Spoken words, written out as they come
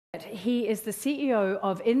that he is the CEO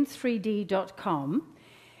of in3d.com,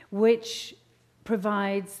 which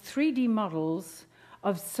provides 3D models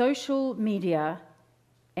of social media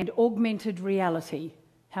and augmented reality.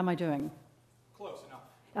 How am I doing? Close enough.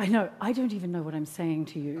 I know, I don't even know what I'm saying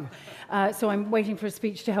to you. So I'm waiting for a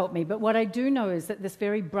speech to help me. But what I do know is that this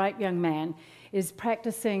very bright young man is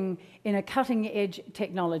practicing in a cutting-edge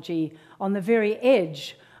technology on the very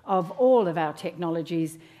edge of all of our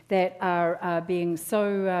technologies that are being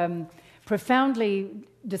so profoundly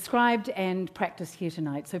described and practiced here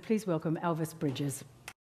tonight. So please welcome Alvis Brigis.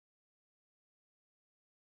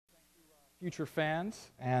 Future fans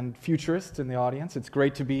and futurists in the audience, it's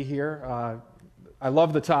great to be here. I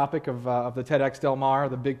love the topic of the TEDx Del Mar,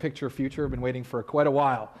 the big picture future. I've been waiting for quite a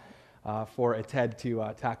while for a TED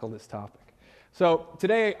to tackle this topic. So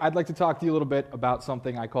today I'd like to talk to you a little bit about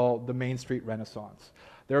something I call the Main Street Renaissance.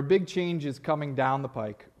 There are big changes coming down the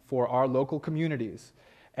pike for our local communities,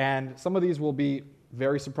 and some of these will be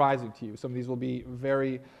very surprising to you. Some of these will be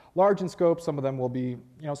very large in scope, some of them will be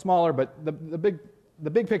smaller, but the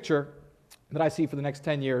big picture that I see for the next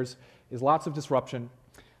 10 years is lots of disruption,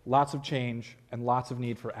 lots of change, and lots of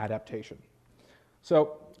need for adaptation.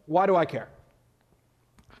 So why do I care?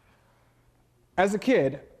 As a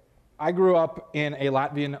kid, I grew up in a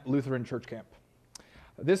Latvian Lutheran church camp.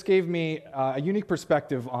 This gave me a unique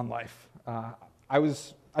perspective on life.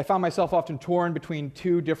 I found myself often torn between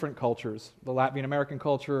two different cultures, the Latvian American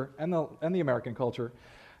culture and the American culture.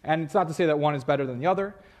 And it's not to say that one is better than the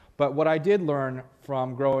other, but what I did learn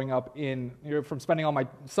from growing up from spending all my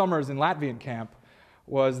summers in Latvian camp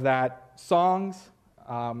was that songs,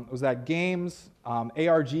 was that games,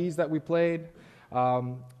 ARGs that we played,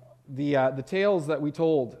 the tales that we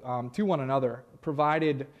told to one another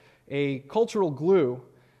provided a cultural glue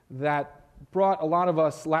that brought a lot of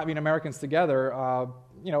us Latvian Americans together,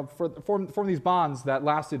 form these bonds that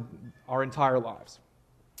lasted our entire lives.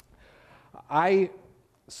 I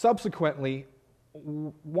subsequently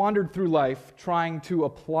wandered through life trying to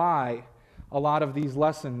apply a lot of these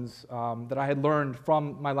lessons that I had learned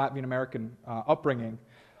from my Latvian American upbringing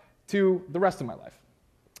to the rest of my life.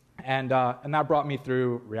 And that brought me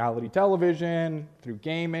through reality television, through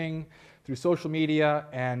gaming, through social media,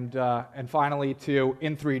 and finally to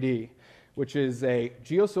In3D, which is a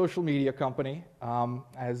geosocial media company.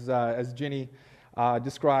 As Ginny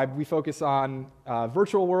described, we focus on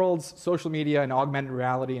virtual worlds, social media, and augmented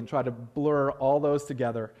reality, and try to blur all those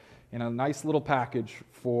together in a nice little package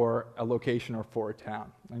for a location or for a town.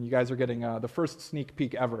 And you guys are getting the first sneak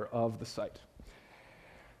peek ever of the site.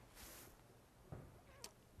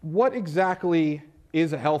 What exactly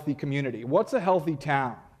is a healthy community? What's a healthy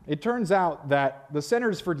town? It turns out that the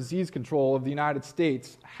Centers for Disease Control of the United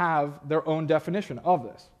States have their own definition of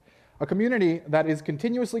this. A community that is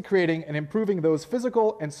continuously creating and improving those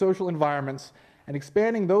physical and social environments and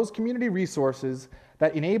expanding those community resources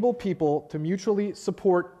that enable people to mutually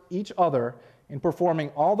support each other in performing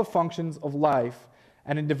all the functions of life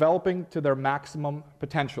and in developing to their maximum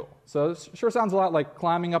potential. So this sure sounds a lot like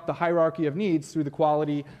climbing up the hierarchy of needs through the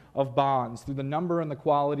quality of bonds, through the number and the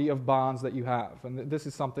quality of bonds that you have. And this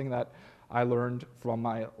is something that I learned from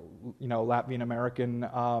my Latvian American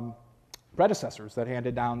predecessors that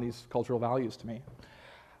handed down these cultural values to me.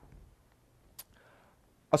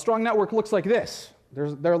 A strong network looks like this.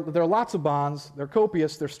 There are lots of bonds, they're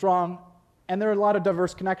copious, they're strong, and there are a lot of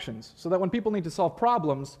diverse connections, so that when people need to solve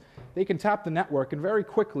problems, they can tap the network and very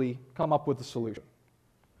quickly come up with a solution.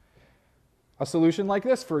 A solution like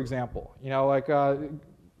this, for example, like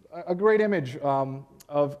a great image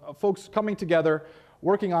of folks coming together,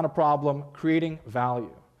 working on a problem, creating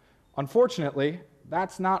value. Unfortunately,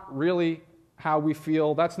 that's not really how we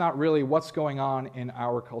feel, that's not really what's going on in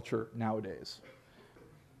our culture nowadays.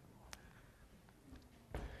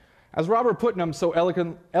 As Robert Putnam so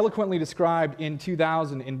eloquently described in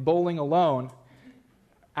 2000 in Bowling Alone,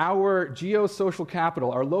 our geosocial capital,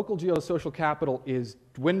 our local geosocial capital is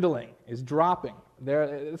dwindling, is dropping.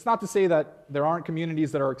 It's not to say that there aren't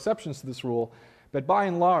communities that are exceptions to this rule, but by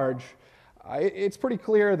and large, it's pretty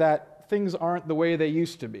clear that things aren't the way they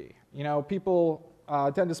used to be. People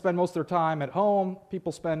tend to spend most of their time at home,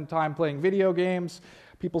 people spend time playing video games,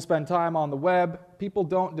 people spend time on the web. People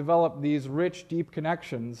don't develop these rich, deep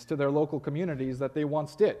connections to their local communities that they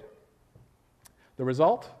once did. The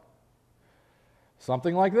result?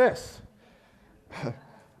 Something like this.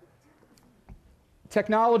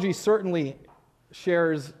 Technology certainly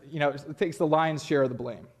shares, it takes the lion's share of the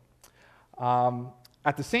blame.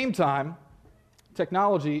 At the same time,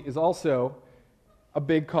 technology is also a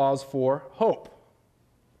big cause for hope.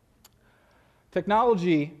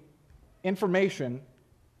 Technology, information,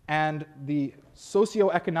 and the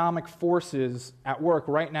socioeconomic forces at work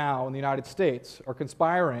right now in the United States are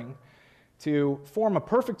conspiring to form a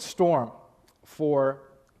perfect storm for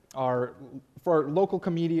local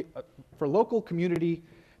community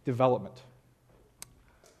development.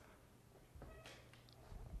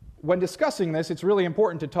 When discussing this, it's really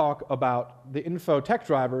important to talk about the info-tech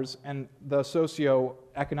drivers and the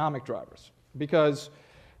socio-economic drivers, because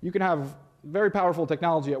you can have very powerful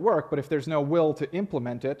technology at work, but if there's no will to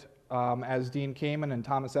implement it, as Dean Kamen and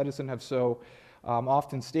Thomas Edison have so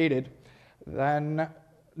often stated, then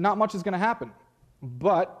not much is going to happen.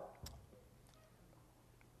 But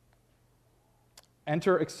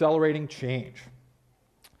enter accelerating change.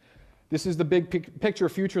 This is the big picture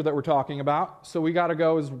future that we're talking about, so we got to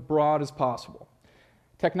go as broad as possible.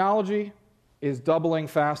 Technology is doubling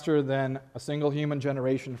faster than a single human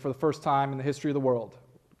generation for the first time in the history of the world.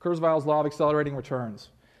 Kurzweil's law of accelerating returns.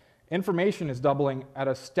 Information is doubling at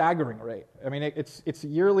a staggering rate. I mean, it's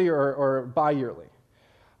yearly or bi-yearly.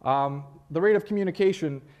 The rate of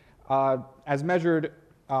communication, as measured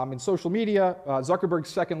in social media, Zuckerberg's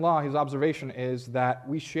second law, his observation is that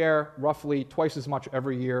we share roughly twice as much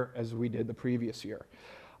every year as we did the previous year.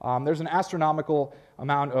 There's an astronomical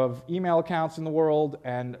amount of email accounts in the world,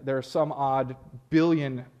 and there are some odd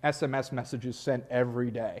billion SMS messages sent every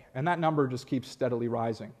day. And that number just keeps steadily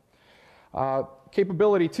rising.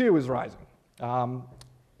 Capability, too, is rising.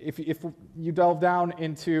 If you delve down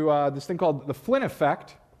into this thing called the Flynn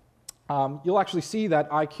effect, you'll actually see that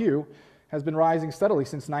IQ has been rising steadily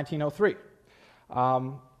since 1903.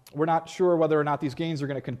 We're not sure whether or not these gains are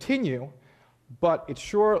going to continue, but it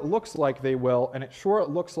sure looks like they will, and it sure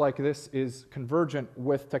looks like this is convergent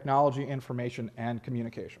with technology, information, and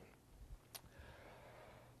communication.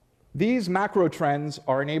 These macro trends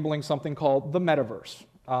are enabling something called the metaverse.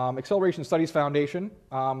 Acceleration Studies Foundation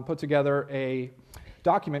put together a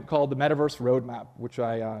document called the Metaverse Roadmap, which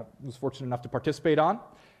I was fortunate enough to participate on.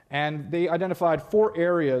 And they identified 4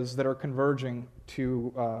 areas that are converging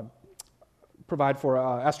to provide for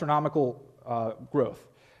astronomical growth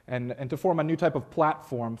and to form a new type of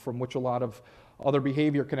platform from which a lot of other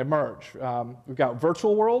behavior can emerge. We've got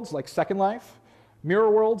virtual worlds like Second Life, mirror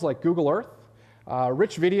worlds like Google Earth,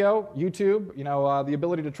 rich video, YouTube, the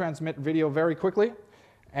ability to transmit video very quickly,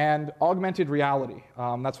 and augmented reality.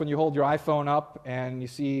 That's when you hold your iPhone up and you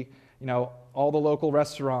see all the local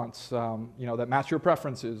restaurants that match your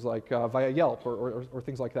preferences, like via Yelp or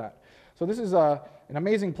things like that. So this is an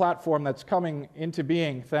amazing platform that's coming into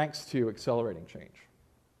being thanks to accelerating change.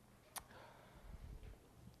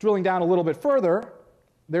 Drilling down a little bit further,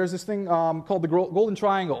 there's this thing called the Golden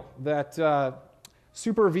Triangle that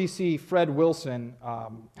Super VC Fred Wilson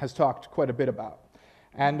has talked quite a bit about.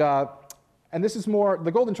 And this is more,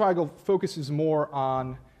 the Golden Triangle focuses more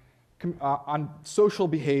on social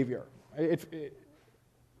behavior.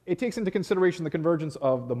 It takes into consideration the convergence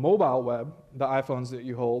of the mobile web, the iPhones that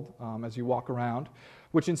you hold as you walk around,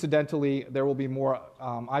 which incidentally, there will be more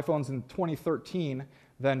iPhones in 2013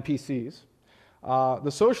 than PCs. The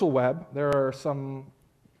social web, there are some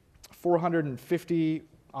 450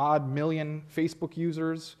 odd million Facebook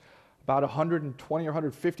users, about 120 or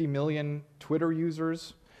 150 million Twitter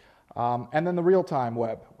users, and then the real-time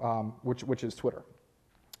web, which is Twitter.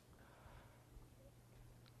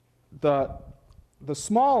 The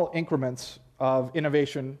small increments of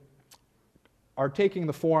innovation are taking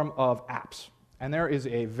the form of apps, and there is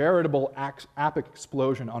a veritable app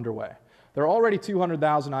explosion underway. There are already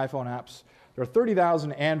 200,000 iPhone apps. There are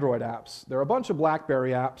 30,000 Android apps. There are a bunch of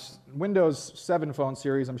BlackBerry apps. Windows 7 phone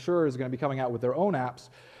series, I'm sure, is going to be coming out with their own apps.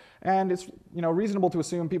 And it's reasonable to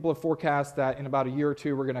assume people have forecast that in about a year or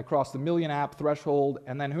two we're going to cross the million app threshold,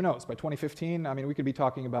 and then who knows, by 2015, I mean, we could be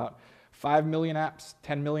talking about 5 million apps,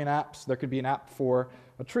 10 million apps. There could be an app for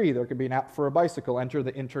a tree. There could be an app for a bicycle. Enter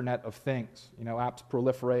the Internet of Things. Apps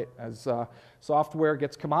proliferate as software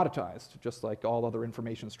gets commoditized, just like all other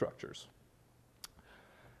information structures.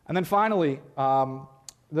 And then finally,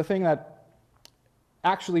 the thing that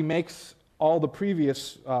actually makes all the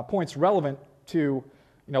previous points relevant to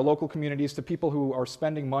local communities, to people who are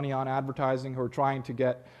spending money on advertising, who are trying to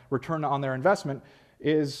get return on their investment,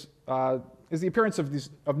 is the appearance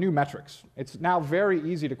of new metrics. It's now very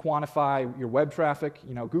easy to quantify your web traffic.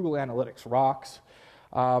 Google Analytics rocks.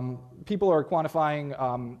 People are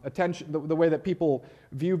quantifying attention, the way that people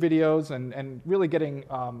view videos, and really getting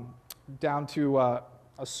down to a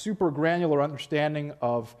super granular understanding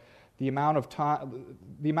of the amount of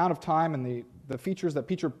time and the features that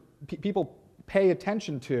people pay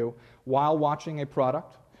attention to while watching a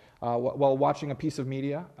product, while watching a piece of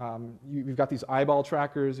media. You've got these eyeball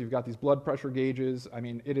trackers, you've got these blood pressure gauges. I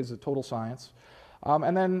mean, it is a total science.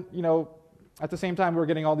 And then, At the same time, we're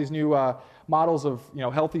getting all these new models of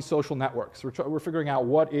healthy social networks. We're figuring out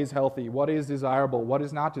what is healthy, what is desirable, what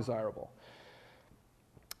is not desirable.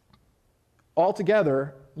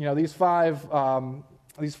 Altogether, these five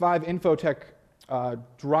infotech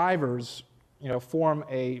drivers, form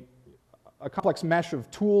a complex mesh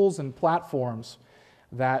of tools and platforms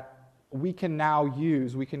that we can now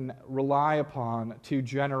use, we can rely upon to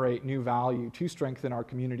generate new value, to strengthen our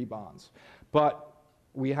community bonds. But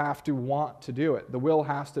we have to want to do it. The will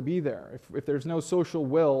has to be there. If there's no social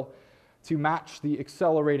will to match the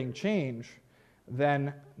accelerating change,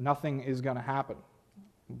 then nothing is going to happen.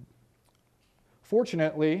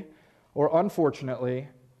 Fortunately, or unfortunately,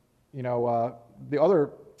 the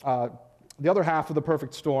other half of the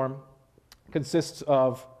perfect storm consists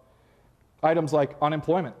of items like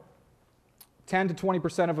unemployment. 10 to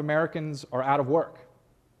 20% of Americans are out of work.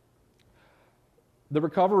 The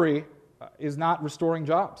recovery is not restoring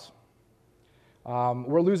jobs.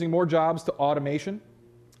 We're losing more jobs to automation,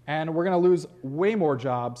 and we're going to lose way more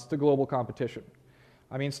jobs to global competition.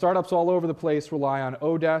 I mean, startups all over the place rely on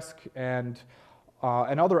Odesk and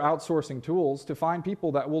other outsourcing tools to find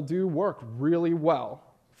people that will do work really well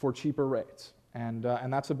for cheaper rates, and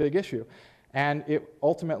that's a big issue. And it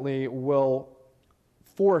ultimately will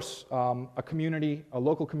force a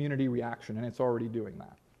local community reaction, and it's already doing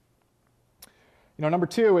that. Number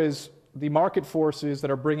two is the market forces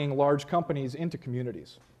that are bringing large companies into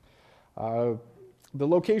communities. The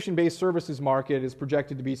location-based services market is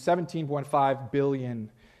projected to be $17.5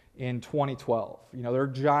 billion in 2012. There are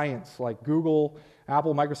giants like Google,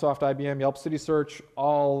 Apple, Microsoft, IBM, Yelp, CitySearch,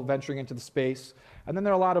 all venturing into the space. And then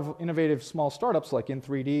there are a lot of innovative small startups like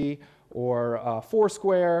In3D or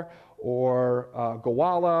Foursquare or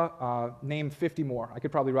Gowalla. Name 50 more. I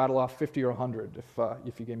could probably rattle off 50 or 100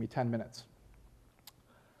 if you gave me 10 minutes.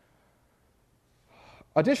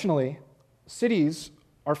 Additionally, cities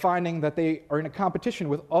are finding that they are in a competition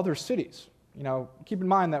with other cities. Keep in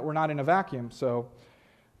mind that we're not in a vacuum, so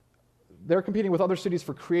they're competing with other cities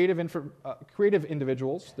for creative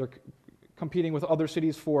individuals, they're competing with other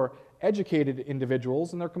cities for educated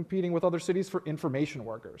individuals, and they're competing with other cities for information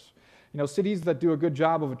workers. Cities that do a good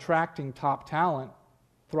job of attracting top talent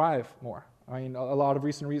thrive more. I mean, a lot of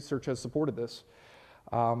recent research has supported this.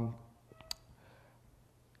 Another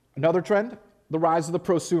trend, the rise of the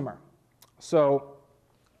prosumer. So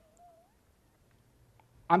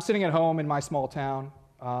I'm sitting at home in my small town.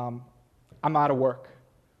 I'm out of work.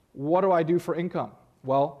 What do I do for income?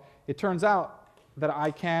 Well, it turns out that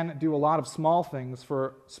I can do a lot of small things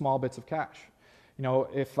for small bits of cash.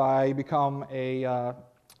 If I become a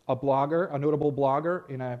blogger, a notable blogger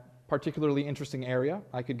in a particularly interesting area,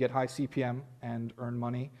 I could get high CPM and earn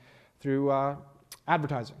money through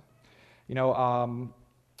advertising.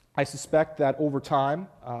 I suspect that over time,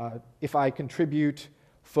 if I contribute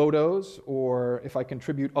photos or if I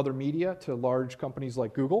contribute other media to large companies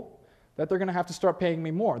like Google, that they're going to have to start paying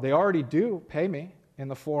me more. They already do pay me in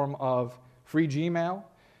the form of free Gmail,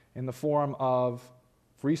 in the form of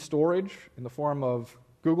free storage, in the form of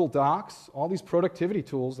Google Docs, all these productivity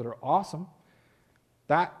tools that are awesome.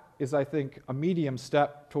 That is, I think, a medium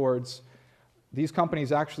step towards these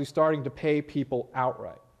companies actually starting to pay people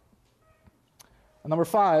outright. And number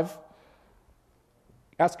 5,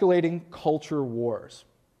 escalating culture wars.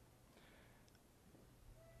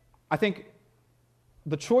 I think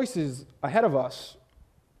the choices ahead of us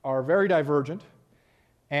are very divergent,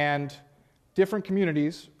 and different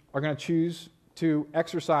communities are going to choose to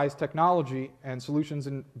exercise technology and solutions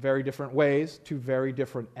in very different ways to very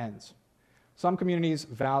different ends. Some communities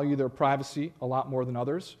value their privacy a lot more than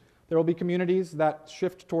others. There will be communities that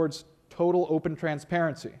shift towards total open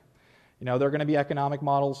transparency. There are going to be economic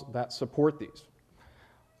models that support these.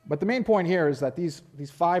 But the main point here is that these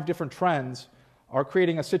 5 different trends are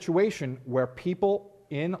creating a situation where people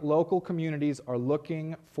in local communities are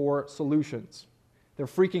looking for solutions. They're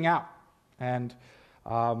freaking out. And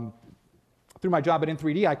through my job at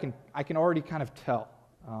In3D, I can already kind of tell.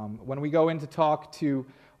 When we go in to talk to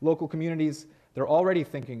local communities, they're already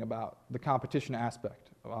thinking about the competition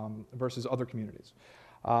aspect versus other communities.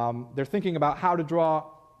 They're thinking about how to draw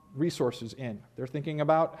resources in. They're thinking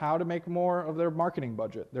about how to make more of their marketing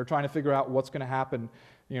budget. They're trying to figure out what's going to happen,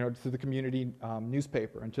 to the community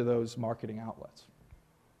newspaper and to those marketing outlets.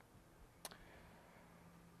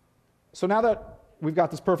 So now that we've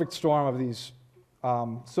got this perfect storm of these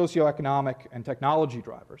socioeconomic and technology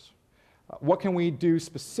drivers, what can we do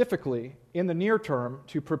specifically in the near term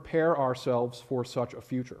to prepare ourselves for such a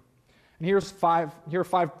future? And here are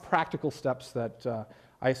 5 practical steps that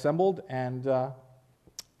I assembled, and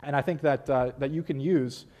I think that you can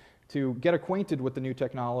use to get acquainted with the new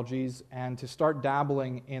technologies and to start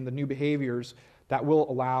dabbling in the new behaviors that will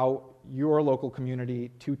allow your local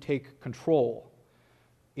community to take control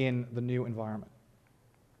in the new environment.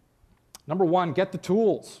 Number one, get the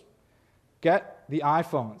tools. Get the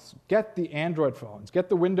iPhones, get the Android phones, get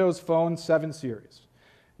the Windows Phone 7 series.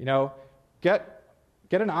 Get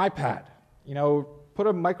an iPad. Put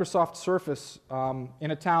a Microsoft Surface in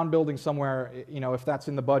a town building somewhere, if that's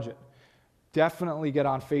in the budget. Definitely get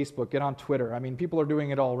on Facebook, get on Twitter. I mean, people are doing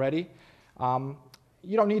it already.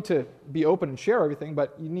 You don't need to be open and share everything,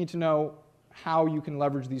 but you need to know how you can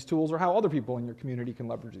leverage these tools or how other people in your community can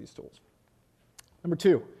leverage these tools. Number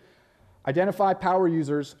two, identify power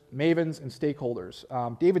users, mavens, and stakeholders.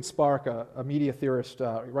 David Spark, a media theorist,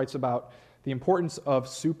 writes about the importance of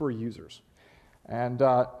super users. And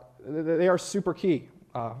they are super key.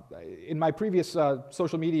 In my previous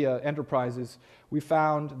social media enterprises, we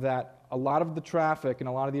found that a lot of the traffic and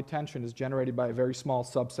a lot of the attention is generated by a very small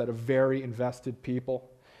subset of very invested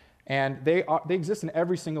people. And they exist in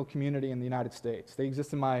every single community in the United States. They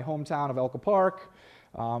exist in my hometown of Elko Park,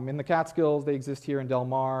 in the Catskills, they exist here in Del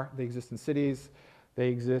Mar, they exist in cities, they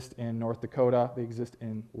exist in North Dakota, they exist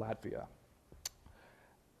in Latvia.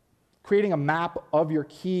 Creating a map of your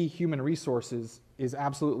key human resources is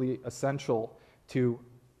absolutely essential to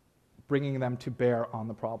bringing them to bear on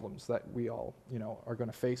the problems that we all, are going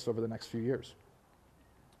to face over the next few years.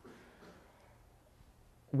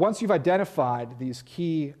 Once you've identified these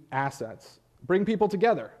key assets, bring people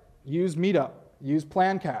together. Use Meetup, use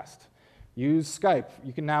Plancast, use Skype.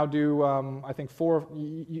 You can now do, I think,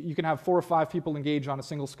 you can have 4 or 5 people engage on a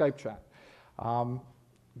single Skype chat.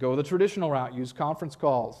 Go the traditional route, use conference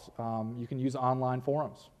calls. You can use online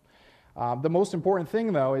forums. The most important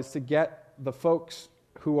thing, though, is to get the folks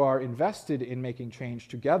who are invested in making change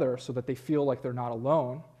together so that they feel like they're not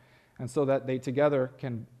alone and so that they together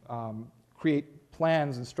can create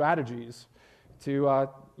plans and strategies to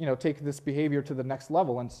take this behavior to the next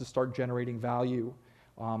level and to start generating value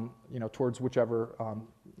towards whichever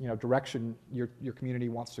direction your community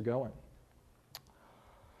wants to go in.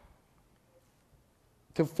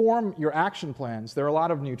 To form your action plans, there are a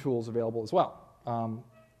lot of new tools available as well.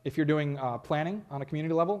 If you're doing planning on a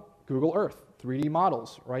community level, Google Earth, 3D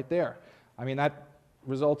models right there. I mean, that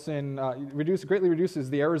results in, greatly reduces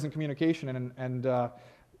the errors in communication and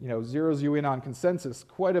zeroes you in on consensus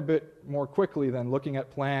quite a bit more quickly than looking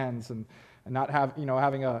at plans and not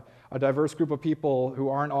having a diverse group of people who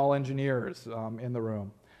aren't all engineers in the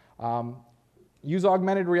room. Use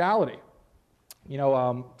augmented reality,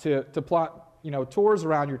 to plot tours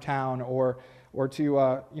around your town or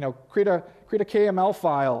to create a KML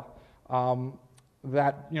file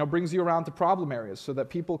that brings you around to problem areas so that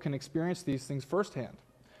people can experience these things firsthand.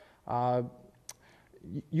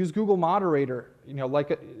 Use Google Moderator,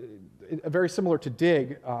 like very similar to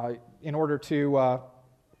Dig, in order to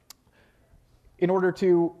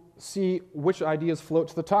see which ideas float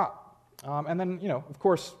to the top. And then, of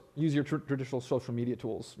course, use your traditional social media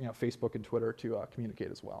tools, Facebook and Twitter, to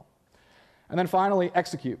communicate as well. And then finally,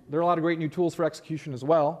 execute. There are a lot of great new tools for execution as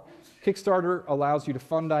well. Kickstarter allows you to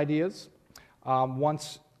fund ideas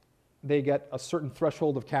once they get a certain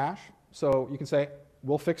threshold of cash. So you can say,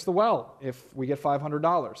 we'll fix the well if we get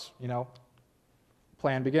 $500,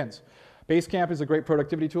 plan begins. Basecamp is a great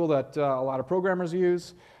productivity tool that a lot of programmers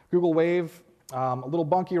use. Google Wave, a little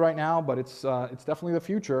bunky right now, but it's definitely the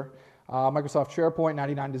future. Microsoft SharePoint,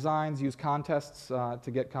 99 Designs, use contests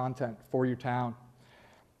to get content for your town.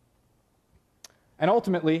 And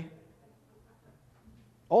ultimately,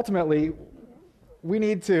 we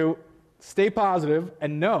need to stay positive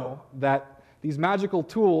and know that these magical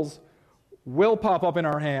tools will pop up in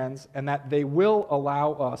our hands and that they will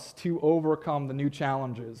allow us to overcome the new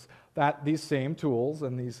challenges that these same tools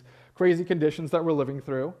and these crazy conditions that we're living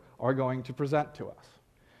through are going to present to us.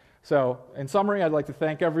 So, in summary, I'd like to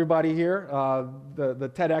thank everybody here,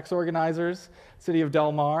 the TEDx organizers, City of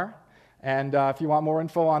Del Mar. And if you want more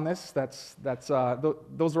info on this, those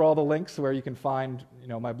are all the links where you can find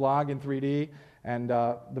my blog in 3D and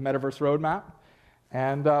the Metaverse Roadmap.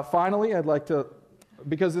 And finally, I'd like to,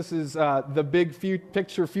 because this is the big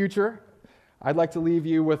picture future, I'd like to leave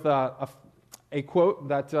you with a quote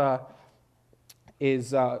that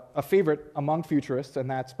is a favorite among futurists, and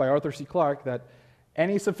that's by Arthur C. Clarke, that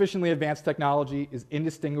any sufficiently advanced technology is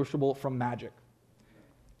indistinguishable from magic.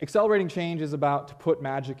 Accelerating change is about to put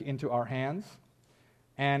magic into our hands,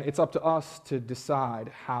 and it's up to us to decide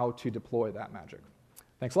how to deploy that magic.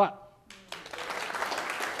 Thanks a lot.